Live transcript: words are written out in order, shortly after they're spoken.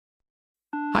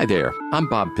Hi there, I'm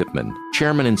Bob Pittman,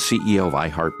 Chairman and CEO of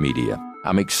iHeartMedia.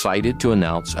 I'm excited to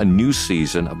announce a new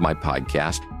season of my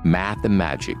podcast, Math and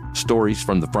Magic, Stories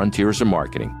from the Frontiers of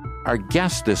Marketing. Our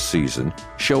guests this season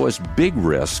show us big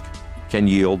risk can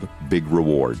yield big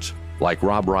rewards, like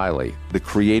Rob Riley, the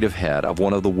creative head of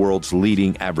one of the world's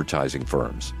leading advertising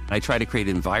firms. I try to create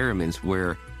environments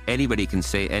where anybody can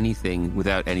say anything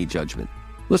without any judgment.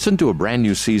 Listen to a brand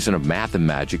new season of Math and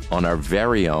Magic on our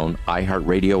very own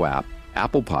iHeartRadio app,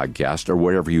 Apple Podcast, or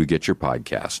wherever you get your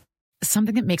podcast.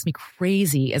 Something that makes me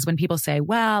crazy is when people say,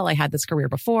 well, I had this career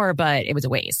before, but it was a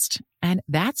waste. And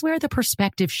that's where the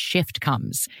perspective shift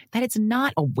comes, that it's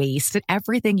not a waste, that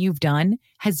everything you've done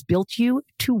has built you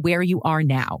to where you are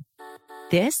now.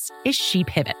 This is She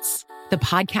Pivots, the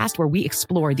podcast where we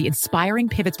explore the inspiring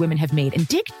pivots women have made and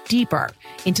dig deeper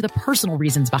into the personal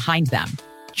reasons behind them.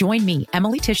 Join me,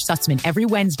 Emily Tish Sussman, every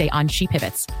Wednesday on She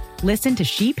Pivots. Listen to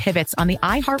She Pivots on the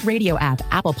iHeartRadio app,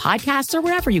 Apple Podcasts, or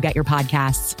wherever you get your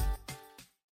podcasts.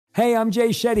 Hey, I'm Jay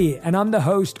Shetty, and I'm the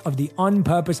host of the On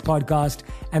Purpose podcast,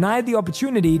 and I had the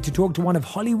opportunity to talk to one of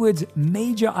Hollywood's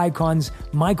major icons,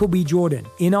 Michael B. Jordan.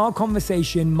 In our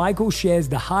conversation, Michael shares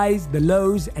the highs, the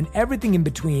lows, and everything in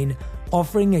between,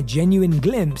 offering a genuine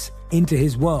glimpse into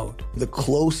his world. The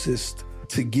closest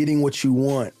to getting what you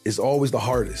want is always the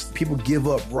hardest. People give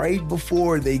up right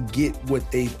before they get what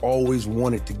they've always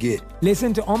wanted to get.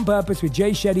 Listen to On Purpose with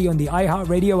Jay Shetty on the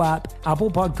iHeartRadio app,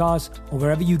 Apple Podcasts, or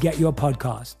wherever you get your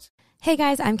podcasts. Hey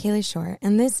guys, I'm Kaylee Shore,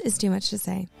 and this is Too Much to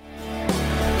Say.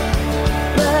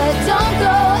 But don't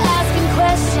go asking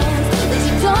questions that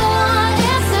you don't want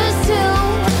answers to.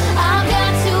 I've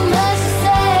got too much to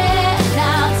say,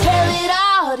 now I'll tell it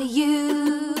all to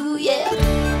you, yeah.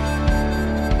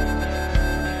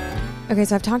 Okay,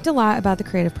 so I've talked a lot about the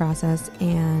creative process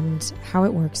and how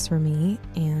it works for me,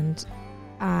 and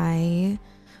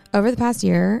over the past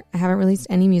year, I haven't released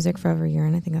any music for over a year,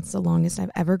 and I think that's the longest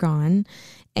I've ever gone.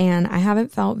 And I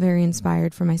haven't felt very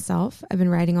inspired for myself. I've been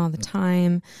writing all the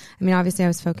time. I mean, obviously I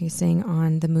was focusing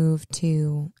on the move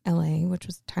to LA, which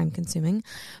was time consuming,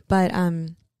 but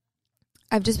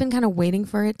I've just been kind of waiting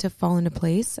for it to fall into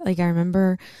place. Like, I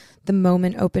remember the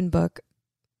moment Open Book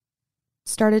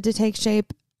started to take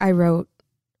shape. I wrote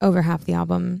over half the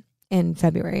album in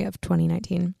February of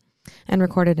 2019 and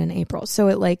recorded in April. So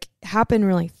it happened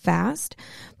really fast,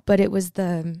 but it was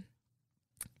the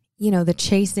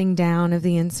chasing down of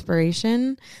the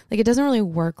inspiration. Like, it doesn't really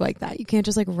work like that. You can't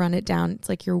just run it down. It's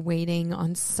like you're waiting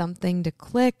on something to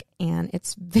click, and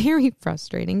it's very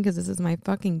frustrating because this is my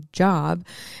fucking job,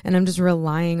 and I'm just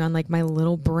relying on my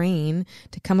little brain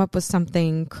to come up with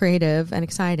something creative and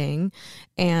exciting.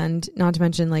 And not to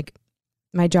mention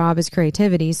my job is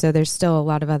creativity, so there's still a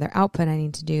lot of other output I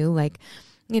need to do,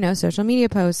 social media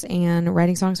posts and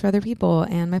writing songs for other people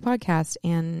and my podcast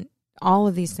and all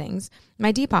of these things,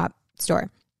 my Depop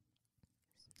store,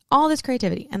 all this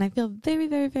creativity. And I feel very,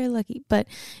 very, very lucky, but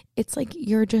it's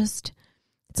it's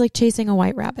like chasing a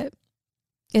white rabbit.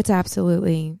 It's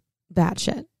absolutely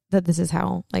batshit that this is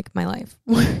how my life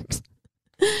works.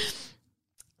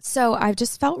 So I've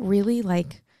just felt really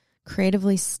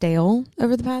creatively stale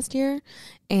over the past year.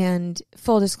 And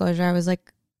full disclosure, I was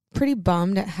pretty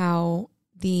bummed at how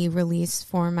the release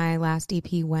for my last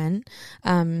EP went.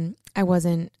 I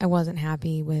wasn't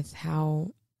happy with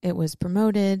how it was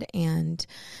promoted, and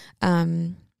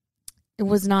it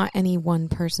was not any one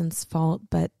person's fault,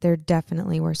 but there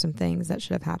definitely were some things that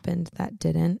should have happened that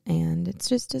didn't, and it's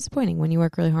just disappointing when you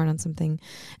work really hard on something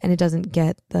and it doesn't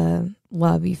get the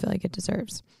love you feel like it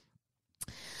deserves.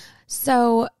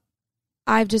 So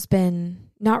I've just been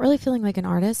not really feeling like an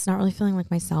artist, not really feeling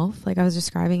like myself. I was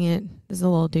describing it, this is a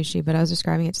little douchey, but I was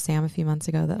describing it to Sam a few months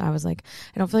ago that I was I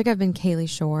don't feel like I've been Kaylee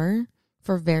Shore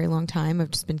for a very long time.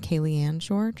 I've just been Kaylee Ann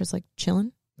Shore, just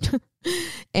chilling.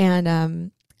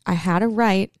 And I had a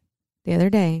write the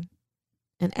other day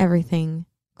and everything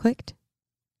clicked.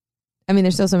 I mean,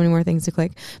 there's still so many more things to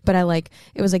click, but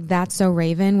it was That's So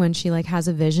Raven when she has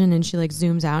a vision and she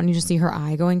zooms out and you just see her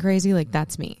eye going crazy.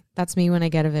 That's me. That's me when I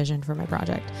get a vision for my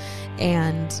project.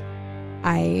 And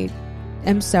I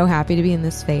am so happy to be in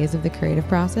this phase of the creative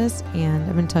process. And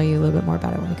I'm going to tell you a little bit more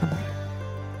about it when we come back.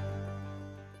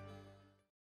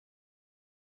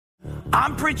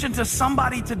 I'm preaching to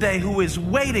somebody today who is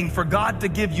waiting for God to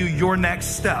give you your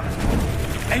next step.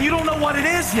 And you don't know what it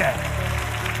is yet.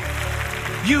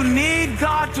 You need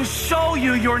God to show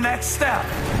you your next step.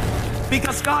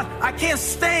 Because God, I can't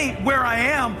stay where I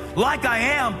am, like I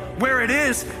am, where it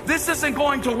is. This isn't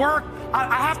going to work.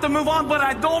 I have to move on, but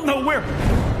I don't know where.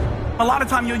 A lot of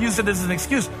time you'll use it as an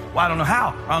excuse. Well, I don't know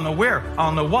how. I don't know where. I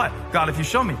don't know what. God, if you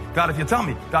show me. God, if you tell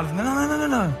me. God, if...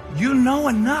 No. You know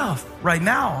enough right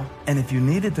now. And if you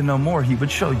needed to know more, he would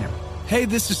show you. Hey,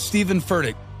 this is Stephen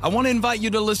Furtick. I want to invite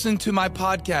you to listen to my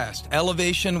podcast,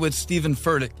 Elevation with Stephen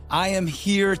Furtick. I am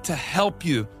here to help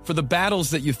you for the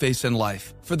battles that you face in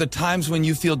life, for the times when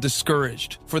you feel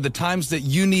discouraged, for the times that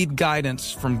you need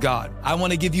guidance from God. I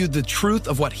want to give you the truth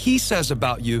of what he says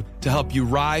about you to help you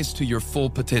rise to your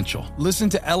full potential. Listen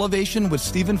to Elevation with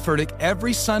Stephen Furtick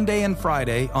every Sunday and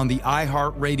Friday on the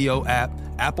iHeartRadio app,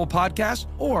 Apple Podcasts,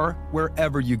 or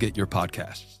wherever you get your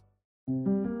podcasts.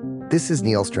 This is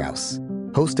Neil Strauss,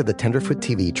 host of the Tenderfoot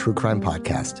TV True Crime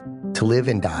Podcast, To Live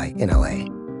and Die in LA.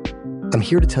 I'm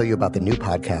here to tell you about the new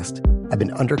podcast I've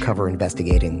been undercover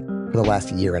investigating for the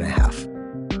last year and a half.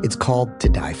 It's called To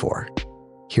Die For.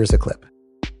 Here's a clip.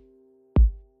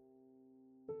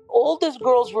 All these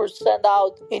girls were sent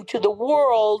out into the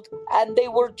world and they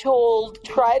were told,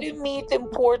 try to meet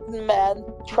important men,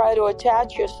 try to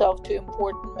attach yourself to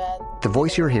important men. The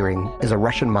voice you're hearing is a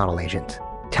Russian model agent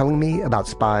telling me about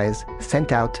spies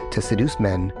sent out to seduce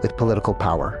men with political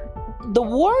power. The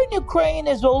war in Ukraine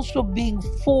is also being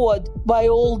fought by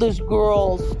all these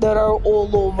girls that are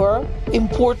all over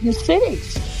important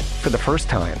cities. For the first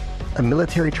time, a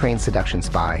military-trained seduction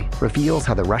spy reveals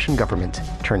how the Russian government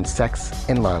turned sex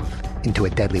and love into a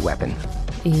deadly weapon.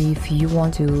 If you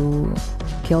want to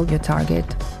kill your target,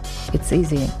 it's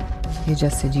easy. You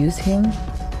just seduce him,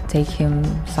 take him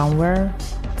somewhere,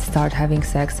 start having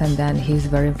sex, and then he's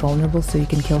very vulnerable, so you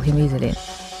can kill him easily.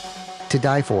 To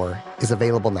Die For is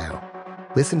available now.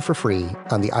 Listen for free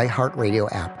on the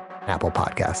iHeartRadio app, Apple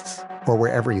Podcasts, or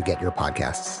wherever you get your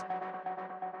podcasts.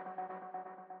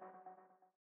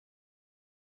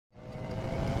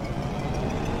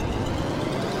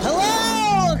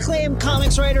 Hello, acclaimed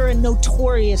comics writer and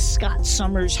notorious Scott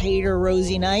Summers hater,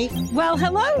 Rosie Knight. Well,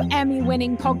 hello,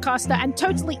 Emmy-winning podcaster and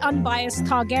totally unbiased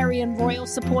Targaryen royal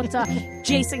supporter,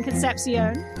 Jason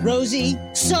Concepcion. Rosie,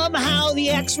 somehow the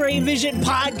X-Ray Vision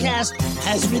podcast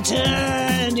has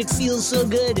returned. It feels so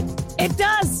good. It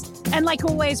does. And like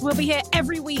always, we'll be here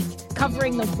every week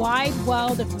covering the wide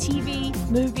world of TV,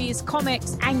 movies,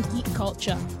 comics, and geek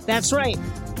culture. That's right.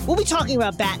 We'll be talking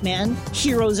about Batman,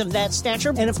 heroes of that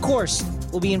stature, and of course,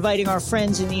 we'll be inviting our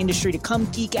friends in the industry to come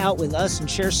geek out with us and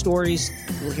share stories.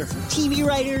 We'll hear from TV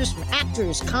writers, from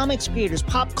actors, comics creators,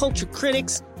 pop culture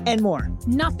critics, and more.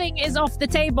 Nothing is off the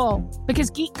table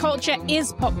because geek culture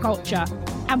is pop culture,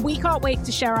 and we can't wait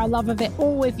to share our love of it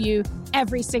all with you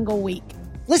every single week.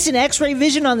 Listen to X-Ray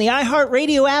Vision on the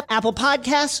iHeartRadio app, Apple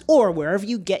Podcasts, or wherever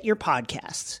you get your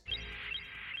podcasts.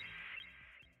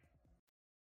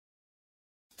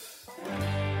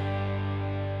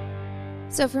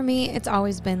 So for me, it's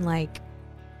always been like,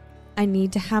 I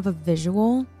need to have a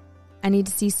visual. I need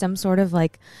to see some sort of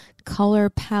like color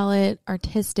palette,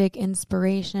 artistic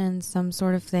inspiration, some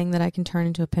sort of thing that I can turn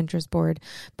into a Pinterest board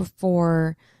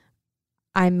before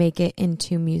I make it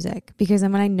into music. Because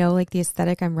then when I know like the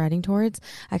aesthetic I'm writing towards,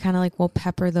 I kind of like will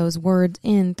pepper those words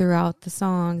in throughout the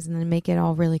songs and then make it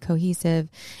all really cohesive.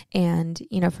 And,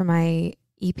 you know, for my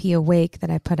EP Awake that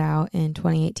I put out in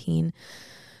 2018,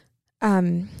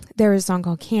 there was a song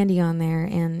called Candy on there,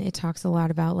 and it talks a lot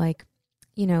about like,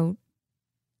 you know,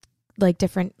 like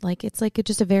different, like it's like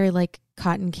just a very like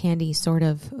cotton candy sort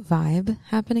of vibe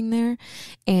happening there.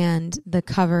 And the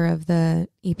cover of the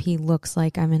EP looks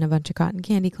like I'm in a bunch of cotton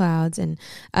candy clouds. And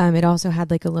it also had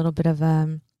like a little bit of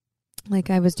like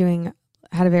I was doing,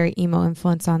 had a very emo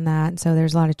influence on that. And so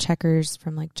there's a lot of checkers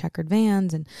from like Checkered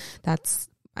Vans, and that's,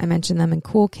 I mentioned them in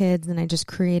Cool Kids, and I just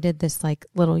created this like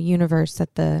little universe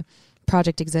that the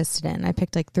project existed in. I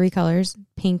picked like 3 colors,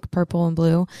 pink, purple, and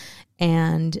blue,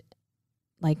 and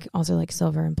like also like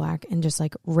silver and black, and just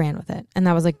like ran with it. And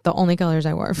that was like the only colors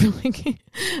I wore for like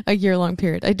a year-long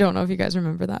period. I don't know if you guys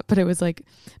remember that, but it was like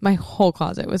my whole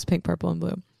closet was pink, purple, and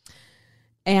blue.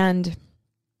 And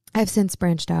I've since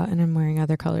branched out and I'm wearing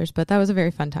other colors, but that was a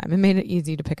very fun time. It made it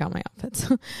easy to pick out my outfits.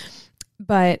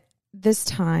 But this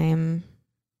time,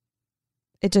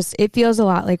 it feels a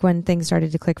lot like when things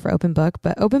started to click for Open Book,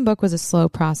 but Open Book was a slow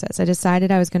process. I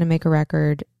decided I was going to make a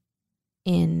record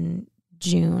in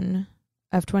June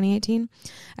of 2018.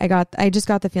 I just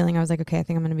got the feeling, I was like, okay, I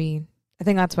think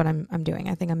that's what I'm doing.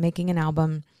 I think I'm making an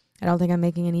album. I don't think I'm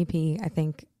making an EP. I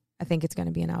think it's going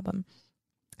to be an album.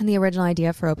 And the original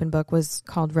idea for Open Book was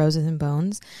called Roses and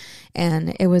Bones.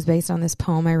 And it was based on this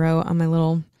poem I wrote on my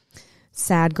little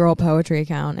sad girl poetry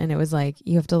account. And it was like,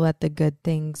 you have to let the good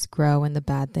things grow and the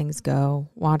bad things go,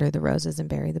 water the roses and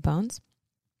bury the bones.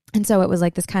 And so it was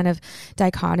like this kind of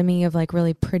dichotomy of like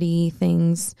really pretty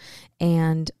things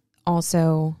and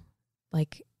also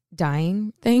like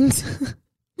dying things.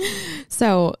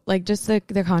 So like just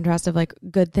the contrast of like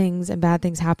good things and bad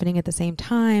things happening at the same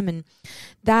time. And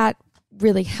that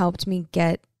really helped me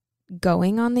get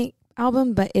going on the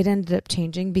album, but it ended up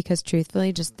changing because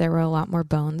truthfully, just there were a lot more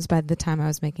bones by the time I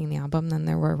was making the album than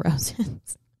there were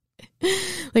roses.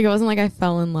 Like it wasn't like I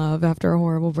fell in love after a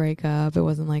horrible breakup. It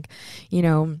wasn't like, you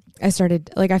know, I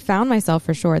found myself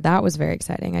for sure. That was very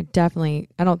exciting. I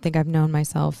don't think I've known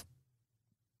myself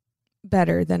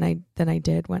better than I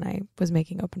did when I was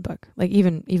making Open Book. Like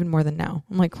even more than now.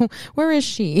 I'm like, where is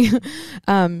she?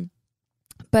 But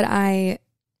I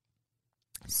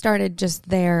started just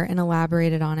there and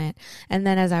elaborated on it. And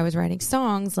then as I was writing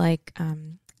songs like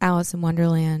Alice in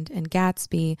Wonderland and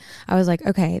Gatsby, I was like,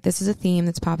 okay, this is a theme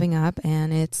that's popping up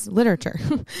and it's literature.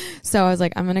 So I was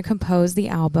like, I'm going to compose the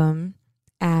album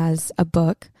as a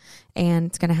book, and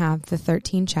it's going to have the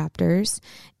 13 chapters.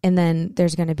 And then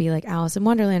there's going to be like Alice in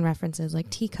Wonderland references like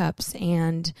teacups,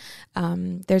 and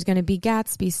there's going to be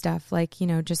Gatsby stuff like, you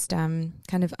know, just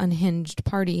kind of unhinged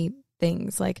party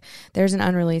things. Like there's an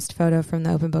unreleased photo from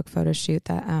the Open Book photo shoot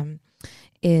that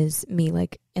is me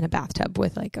like in a bathtub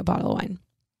with like a bottle of wine.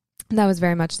 And that was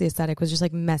very much the aesthetic, was just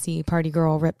like messy party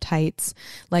girl, ripped tights,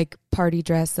 like party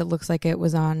dress that looks like it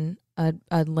was on a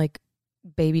like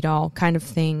baby doll kind of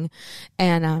thing.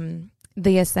 And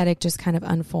the aesthetic just kind of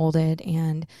unfolded,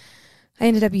 and I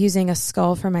ended up using a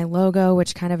skull for my logo,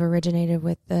 which kind of originated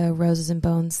with the Roses and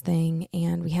Bones thing.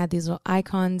 And we had these little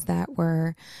icons that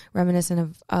were reminiscent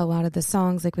of a lot of the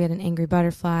songs. Like we had an angry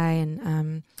butterfly,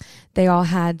 and they all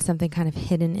had something kind of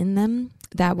hidden in them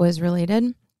that was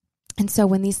related. And so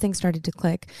when these things started to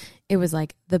click, it was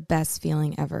like the best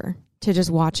feeling ever to just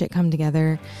watch it come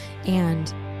together.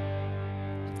 And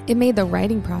it made the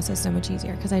writing process so much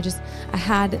easier because I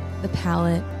had the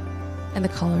palette and the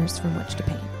colors from which to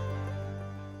paint.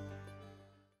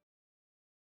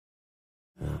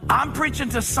 I'm preaching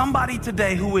to somebody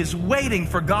today who is waiting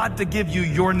for God to give you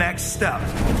your next step.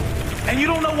 And you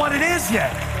don't know what it is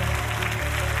yet.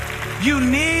 You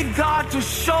need God to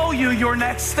show you your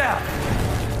next step.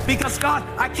 Because God,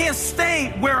 I can't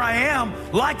stay where I am,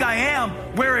 like I am,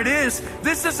 where it is.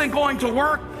 This isn't going to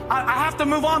work. I have to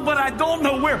move on, but I don't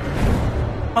know where.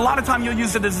 A lot of time you'll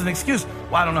use it as an excuse.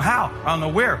 Well, I don't know how. I don't know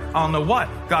where. I don't know what.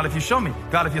 God, if you show me.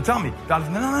 God, if you tell me. God,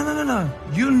 no.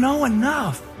 You know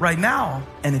enough right now.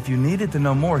 And if you needed to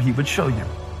know more, he would show you.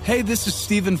 Hey, this is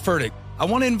Stephen Furtick. I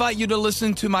want to invite you to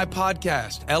listen to my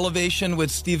podcast, Elevation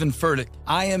with Stephen Furtick.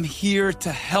 I am here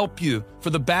to help you for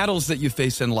the battles that you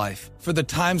face in life, for the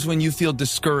times when you feel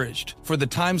discouraged, for the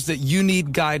times that you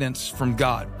need guidance from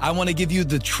God. I want to give you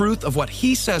the truth of what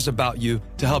he says about you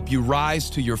to help you rise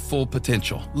to your full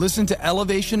potential. Listen to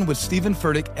Elevation with Stephen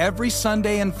Furtick every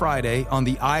Sunday and Friday on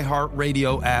the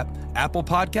iHeartRadio app, Apple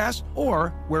Podcasts, or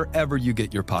wherever you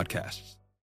get your podcasts.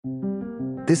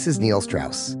 This is Neil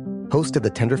Strauss, host of the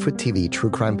Tenderfoot TV True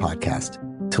Crime Podcast,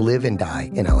 To Live and Die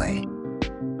in LA.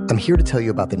 I'm here to tell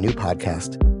you about the new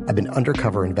podcast I've been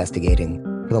undercover investigating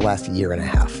for the last year and a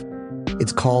half.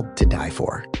 It's called To Die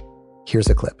For. Here's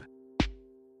a clip.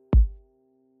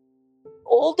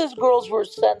 All these girls were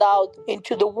sent out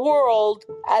into the world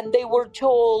and they were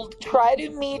told, try to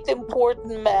meet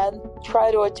important men,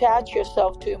 try to attach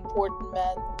yourself to important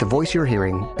men. The voice you're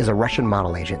hearing is a Russian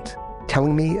model agent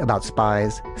telling me about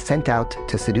spies sent out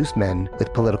to seduce men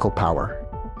with political power.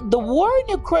 The war in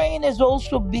Ukraine is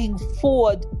also being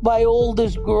fought by all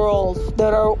these girls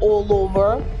that are all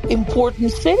over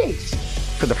important cities.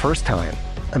 For the first time,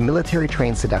 a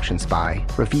military-trained seduction spy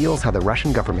reveals how the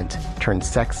Russian government turned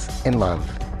sex and love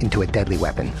into a deadly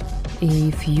weapon.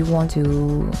 If you want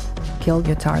to kill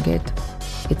your target,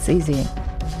 it's easy.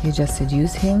 You just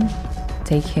seduce him,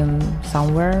 take him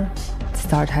somewhere,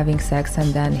 start having sex,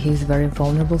 and then he's very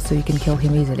vulnerable, so you can kill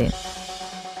him easily.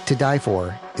 To Die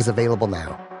For is available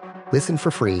now. Listen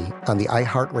for free on the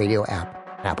iHeartRadio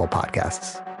app, Apple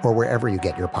Podcasts, or wherever you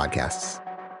get your podcasts.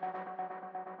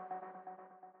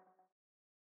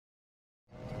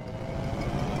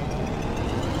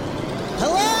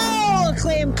 Hello,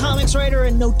 acclaimed comics writer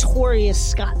and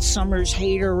notorious Scott Summers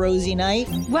hater, Rosie Knight.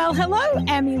 Well, hello,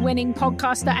 Emmy-winning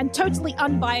podcaster and totally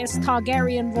unbiased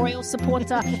Targaryen royal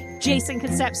supporter, Jason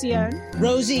Concepcion.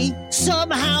 Rosie,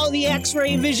 somehow the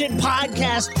X-Ray Vision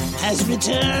podcast has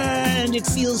returned. It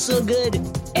feels so good.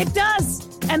 It does.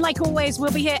 And like always,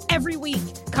 we'll be here every week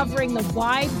covering the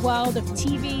wide world of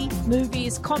TV,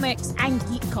 movies, comics, and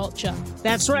geek culture.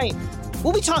 That's right.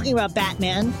 We'll be talking about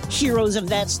Batman, heroes of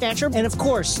that stature, and of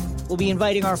course, we'll be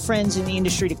inviting our friends in the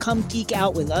industry to come geek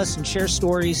out with us and share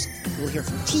stories. We'll hear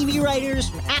from TV writers,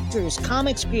 from actors,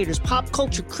 comics creators, pop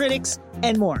culture critics,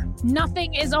 and more.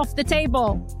 Nothing is off the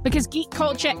table because geek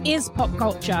culture is pop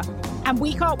culture, and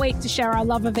we can't wait to share our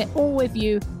love of it all with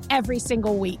you every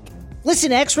single week.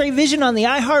 Listen to X-Ray Vision on the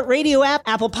iHeartRadio app,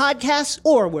 Apple Podcasts,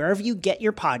 or wherever you get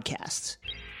your podcasts.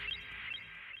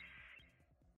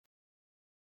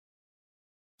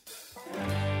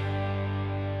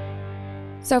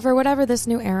 So for whatever this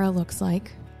new era looks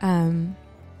like, the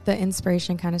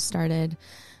inspiration kind of started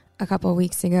a couple of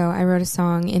weeks ago. I wrote a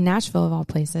song in Nashville, of all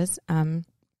places.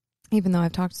 Even though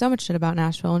I've talked so much shit about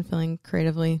Nashville and feeling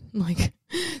creatively like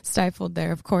stifled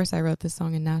there. Of course, I wrote this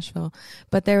song in Nashville.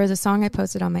 But there was a song I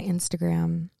posted on my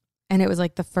Instagram, and it was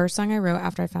like the first song I wrote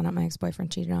after I found out my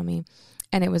ex-boyfriend cheated on me.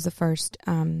 And it was the first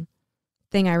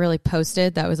thing I really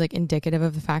posted that was like indicative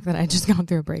of the fact that I just gone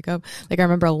through a breakup. Like I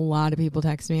remember a lot of people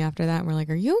texted me after that and were like,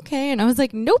 "Are you okay?" And I was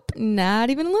like, "Nope, not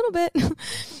even a little bit."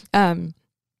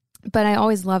 But I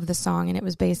always loved the song, and it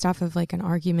was based off of like an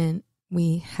argument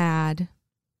we had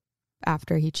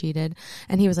after he cheated.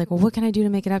 And he was like, "Well, what can I do to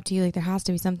make it up to you? Like there has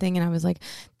to be something." And I was like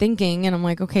thinking, and I'm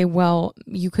like, okay, well,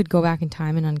 you could go back in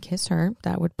time and unkiss her.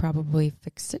 That would probably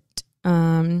fix it.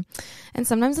 And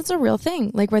sometimes it's a real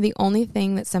thing, like where the only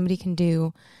thing that somebody can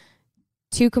do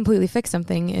to completely fix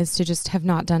something is to just have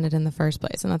not done it in the first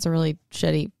place. And that's a really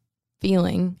shitty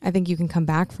feeling. I think you can come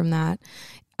back from that.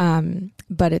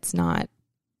 But it's not,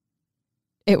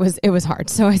 it was hard.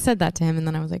 So I said that to him, and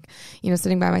then I was like,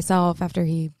 sitting by myself after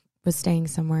he was staying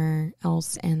somewhere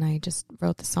else, and I just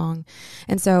wrote the song.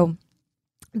 And so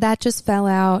that just fell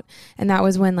out. And that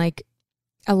was when like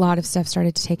a lot of stuff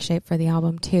started to take shape for the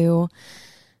album too,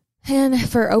 and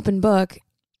for Open Book.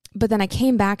 But then I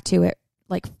came back to it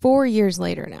like 4 years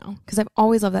later now, because I've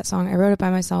always loved that song. I wrote it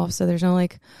by myself, so there's no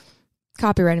like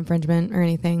copyright infringement or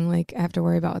anything like I have to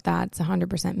worry about with that. It's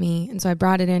 100% me. And so I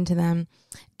brought it into them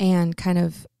and kind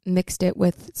of mixed it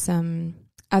with some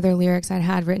other lyrics I'd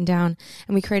had written down,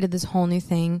 and we created this whole new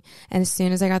thing. And as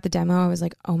soon as I got the demo, I was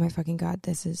like, oh my fucking God,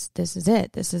 this is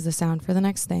it. This is the sound for the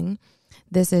next thing.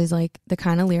 This is like the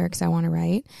kind of lyrics I want to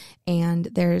write. And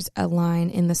there's a line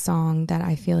in the song that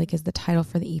I feel like is the title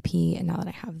for the EP. And now that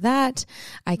I have that,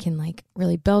 I can like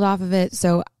really build off of it.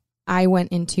 So I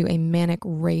went into a manic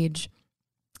rage,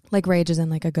 like rage is in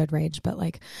like a good rage, but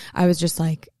like I was just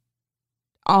like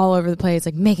all over the place,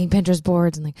 like making Pinterest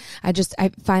boards. And like, I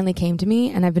finally came to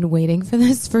me, and I've been waiting for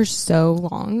this for so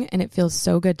long, and it feels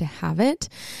so good to have it.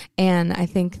 And I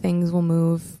think things will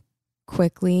move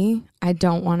quickly. I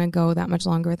don't want to go that much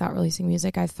longer without releasing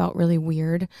music. I felt really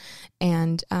weird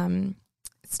and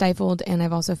stifled, and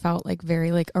I've also felt like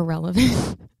very like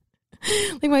irrelevant.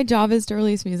 Like my job is to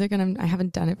release music, and I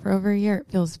haven't done it for over a year.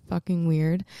 It feels fucking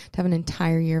weird to have an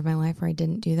entire year of my life where I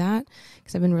didn't do that,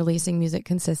 because I've been releasing music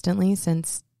consistently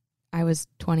since I was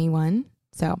 21.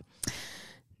 So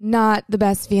not the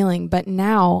best feeling, but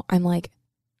now I'm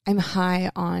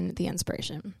high on the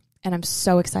inspiration, and I'm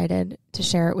so excited to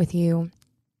share it with you.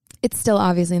 It's still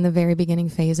obviously in the very beginning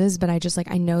phases, but I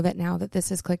know that now that this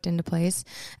has clicked into place,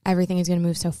 everything is going to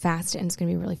move so fast, and it's going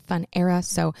to be a really fun era.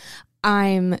 So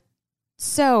I'm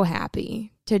so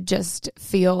happy to just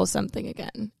feel something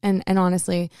again. And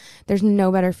honestly, there's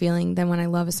no better feeling than when I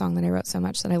love a song that I wrote so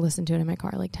much that I listen to it in my car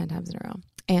like 10 times in a row.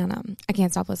 And I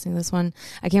can't stop listening to this one.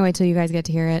 I can't wait till you guys get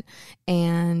to hear it.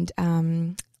 And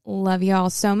love you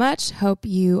all so much. Hope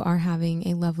you are having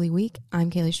a lovely week. I'm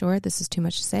Kaylee Shore. This is Too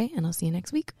Much to Say, and I'll see you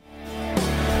next week.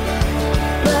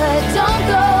 But don't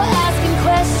go asking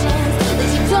questions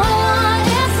that you don't want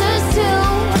answers to.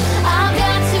 I've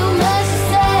got too much to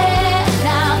say, and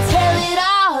I'll tell it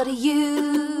all to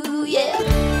you, yeah.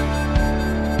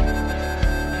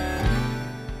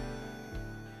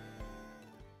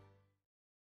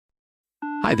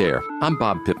 Hi there, I'm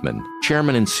Bob Pittman,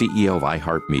 Chairman and CEO of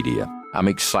iHeartMedia. I'm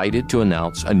excited to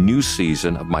announce a new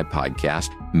season of my podcast,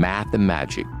 Math and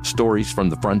Magic, Stories from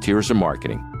the Frontiers of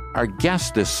Marketing. Our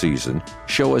guests this season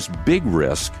show us big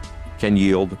risk can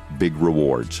yield big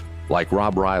rewards, like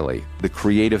Rob Riley, the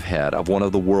creative head of one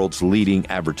of the world's leading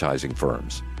advertising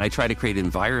firms. I try to create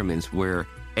environments where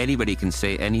anybody can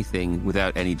say anything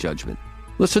without any judgment.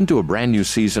 Listen to a brand new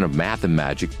season of Math and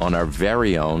Magic on our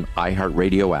very own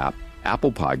iHeartRadio app,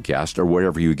 Apple Podcast, or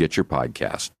wherever you get your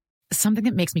podcast. Something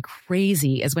that makes me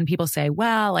crazy is when people say,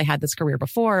 well, I had this career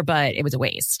before, but it was a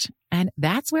waste. And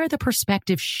that's where the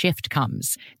perspective shift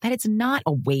comes, that it's not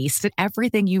a waste, that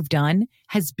everything you've done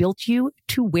has built you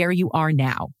to where you are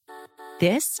now.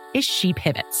 This is She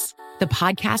Pivots, the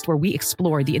podcast where we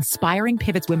explore the inspiring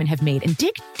pivots women have made and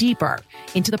dig deeper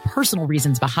into the personal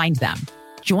reasons behind them.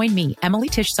 Join me, Emily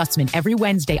Tish Sussman, every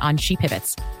Wednesday on She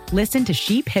Pivots. Listen to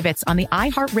She Pivots on the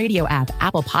iHeartRadio app,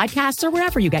 Apple Podcasts, or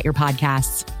wherever you get your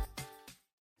podcasts.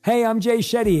 Hey, I'm Jay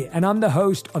Shetty, and I'm the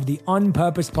host of the On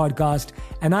Purpose podcast,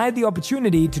 and I had the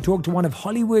opportunity to talk to one of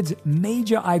Hollywood's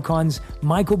major icons,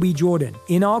 Michael B. Jordan.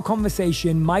 In our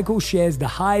conversation, Michael shares the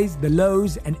highs, the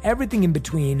lows, and everything in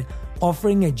between,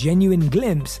 offering a genuine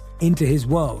glimpse into his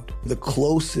world. The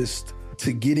closest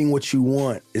to getting what you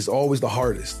want is always the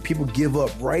hardest. People give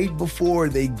up right before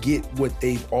they get what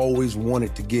they've always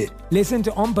wanted to get. Listen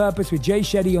to On Purpose with Jay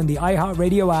Shetty on the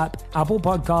iHeartRadio app, Apple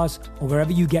Podcasts, or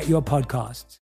wherever you get your podcasts.